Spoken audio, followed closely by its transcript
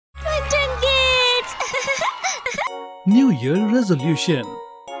New Year resolution.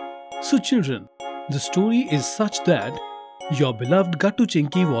 So children, the story is such that your beloved Gattu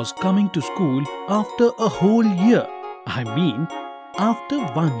Chinky was coming to school after a whole year. I mean, after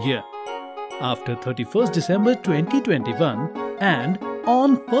 1 year. After 31st December 2021 and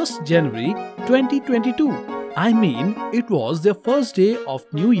on 1st January 2022. I mean, it was their first day of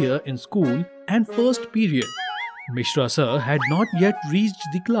New Year in school and first period. Mishra sir had not yet reached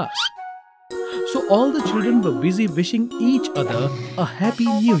the class. So all the children were busy wishing each other a happy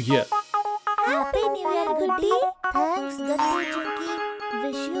new year. Happy New Year, Goody. Thanks, Gattu Chinky.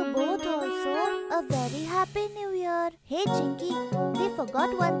 Wish you both also a very happy New Year. Hey, Chinky, they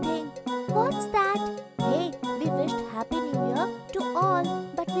forgot one thing. What's that? Hey, we wished Happy New Year to all,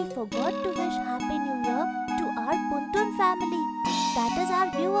 but we forgot to wish Happy New Year to our PunToon family. That is our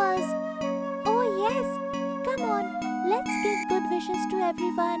viewers. Oh yes, come on, let's give good wishes to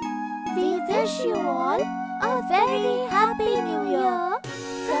everyone. We wish you all a very Happy New Year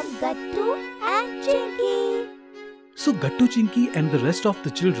from Gattu and Chinky. So Gattu Chinky and the rest of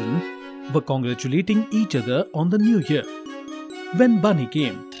the children were congratulating each other on the new year. When Bunny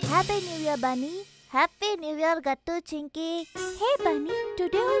came, Happy New Year, Bunny. Happy New Year, Gattu Chinky. Hey, Bunny,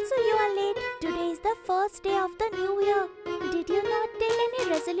 today also you are late. Today is the first day of the new year. Did you not take any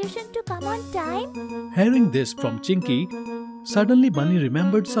resolution to come on time? Hearing this from Chinky, suddenly Bunny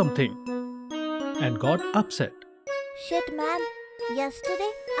remembered something and got upset. Shit, man.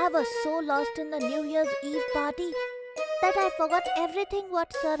 Yesterday, I was so lost in the New Year's Eve party that I forgot everything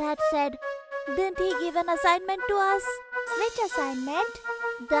what sir had said. Didn't he give an assignment to us? Which assignment?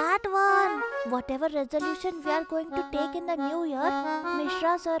 That one. Whatever resolution we are going to take in the new year,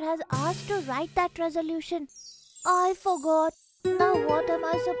 Mishra sir has asked to write that resolution. I forgot. Now what am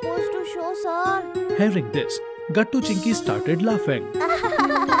I supposed to show sir? Hearing this, Gattu Chinky started laughing.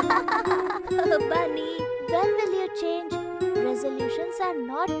 Bunny, when will you change? Resolutions are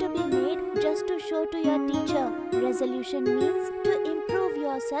not to be made just to show to your teacher. Resolution means to improve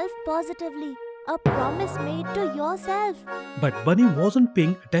yourself positively. A promise made to yourself. But Bunny wasn't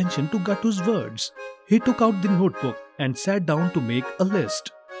paying attention to Gattu's words. He took out the notebook and sat down to make a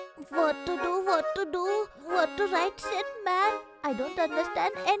list. What to do, what to write, shit, man. I don't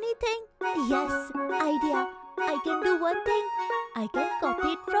understand anything. Yes, idea. I can do one thing. I can copy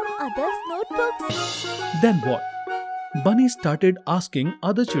it from others' notebooks. Then what? Bunny started asking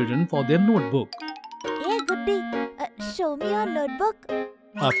other children for their notebook. Hey, Goody, show me your notebook.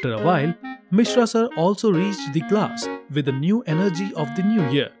 After a while, Mishra sir also reached the class with the new energy of the new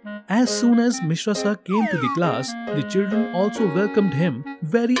year. As soon as Mishra sir came to the class, the children also welcomed him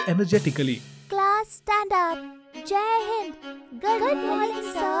very energetically. Class, stand up. Jai Hind. Good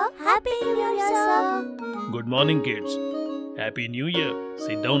morning, sir. Happy New Year, sir. Good morning, kids. Happy New Year.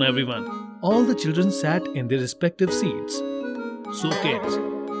 Sit down, everyone. All the children sat in their respective seats. So, kids,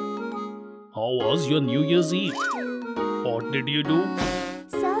 how was your New Year's Eve? What did you do?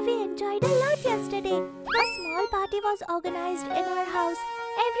 Sir, we enjoyed a lot yesterday. A small party was organized in our house.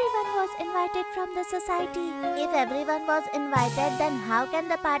 Everyone was invited from the society. If everyone was invited, then how can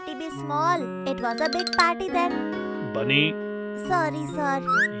the party be small? It was a big party then. Bunny. Sorry, sir.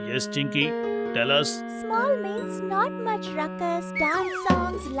 Yes, Chinky. Tell us. Small means not much ruckus, dance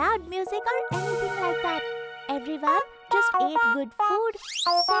songs, loud music or anything like that. Everyone just ate good food,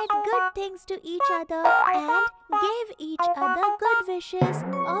 said good things to each other and gave each other good wishes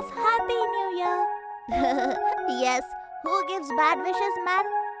of Happy New Year. Yes, who gives bad wishes, man?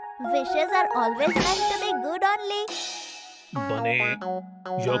 Wishes are always meant to be good only. Bunny,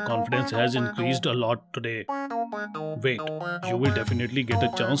 your confidence has increased a lot today. Wait, you will definitely get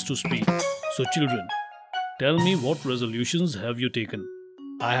a chance to speak. So children, tell me what resolutions have you taken?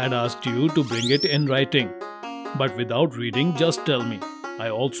 I had asked you to bring it in writing. But without reading, just tell me. I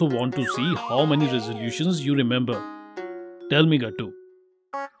also want to see how many resolutions you remember. Tell me, Gattu.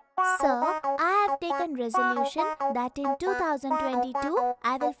 Sir, I have taken resolution that in 2022,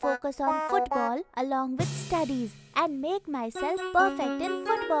 I will focus on football along with studies and make myself perfect in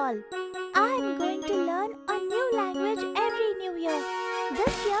football. I am going to learn a new language every new year.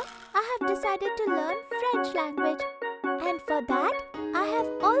 This year, I have decided to learn French language. And for that, I have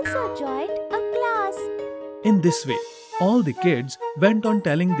also joined a class. In this way, all the kids went on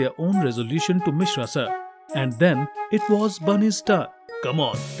telling their own resolution to Mishra sir. And then it was Bunny's turn. Come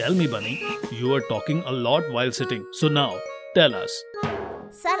on, tell me, Bunny. You were talking a lot while sitting. So now, tell us.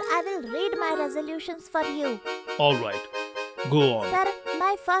 Sir, I will read my resolutions for you. Alright, go on. Sir,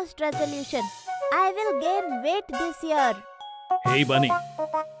 my first resolution. I will gain weight this year. Hey, Bunny.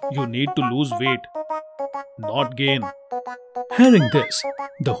 You need to lose weight, not gain. Hearing this,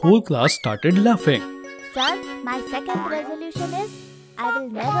 the whole class started laughing. Sir, my second resolution is I will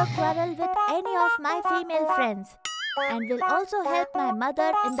never quarrel with any of my female friends and will also help my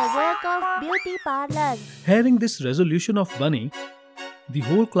mother in the work of beauty parlor. Hearing this resolution of Bunny, the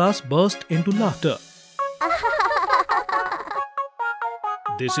whole class burst into laughter.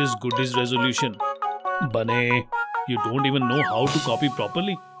 This is Goody's resolution. Bunny, you don't even know how to copy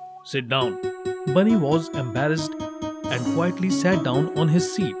properly. Sit down. Bunny was embarrassed and quietly sat down on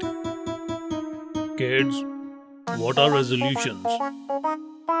his seat. Kids, what are resolutions?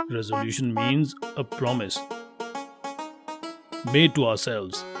 Resolution means a promise made to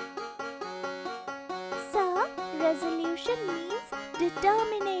ourselves. Sir, resolution means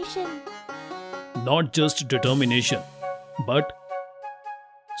determination. Not just determination, but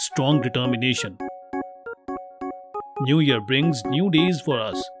strong determination. New Year brings new days for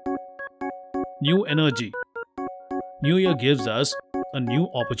us, new energy. New Year gives us a new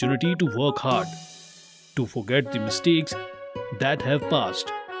opportunity to work hard, to forget the mistakes that have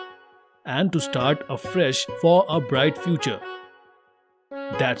passed, and to start afresh for a bright future.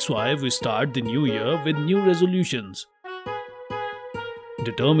 That's why we start the new year with new resolutions.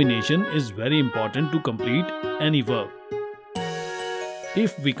 Determination is very important to complete any work.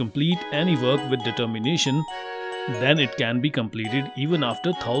 If we complete any work with determination, then it can be completed even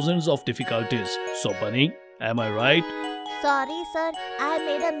after thousands of difficulties. So Bunny, am I right? Sorry, sir, I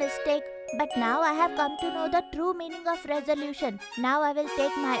made a mistake. But now I have come to know the true meaning of resolution. Now I will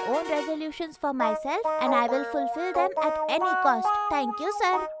take my own resolutions for myself and I will fulfill them at any cost. Thank you,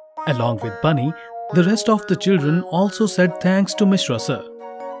 sir. Along with Bunny, the rest of the children also said thanks to Mishra sir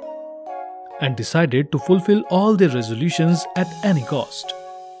and decided to fulfill all their resolutions at any cost.